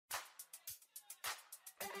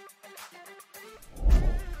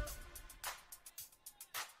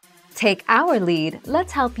Take our lead,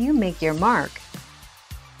 let's help you make your mark.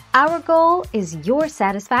 Our goal is your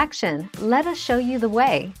satisfaction. Let us show you the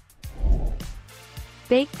way.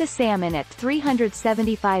 Bake the salmon at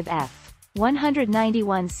 375 F,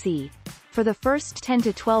 191 C, for the first 10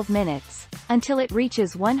 to 12 minutes, until it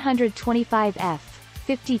reaches 125 F,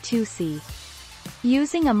 52 C.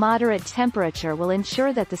 Using a moderate temperature will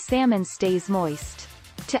ensure that the salmon stays moist.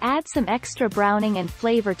 To add some extra browning and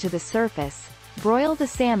flavor to the surface, broil the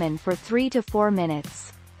salmon for 3 to 4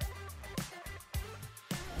 minutes.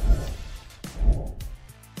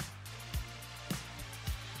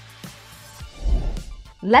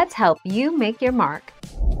 Let's help you make your mark.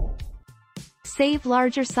 Save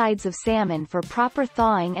larger sides of salmon for proper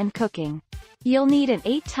thawing and cooking. You'll need an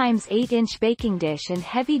 8x8-inch baking dish and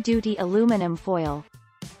heavy-duty aluminum foil.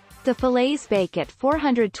 The fillets bake at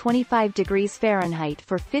 425 degrees Fahrenheit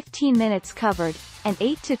for 15 minutes covered, and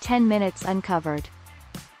 8 to 10 minutes uncovered.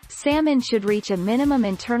 Salmon should reach a minimum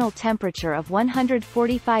internal temperature of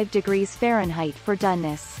 145 degrees Fahrenheit for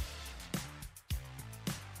doneness.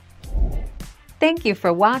 Thank you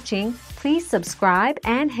for watching. Please subscribe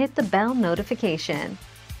and hit the bell notification.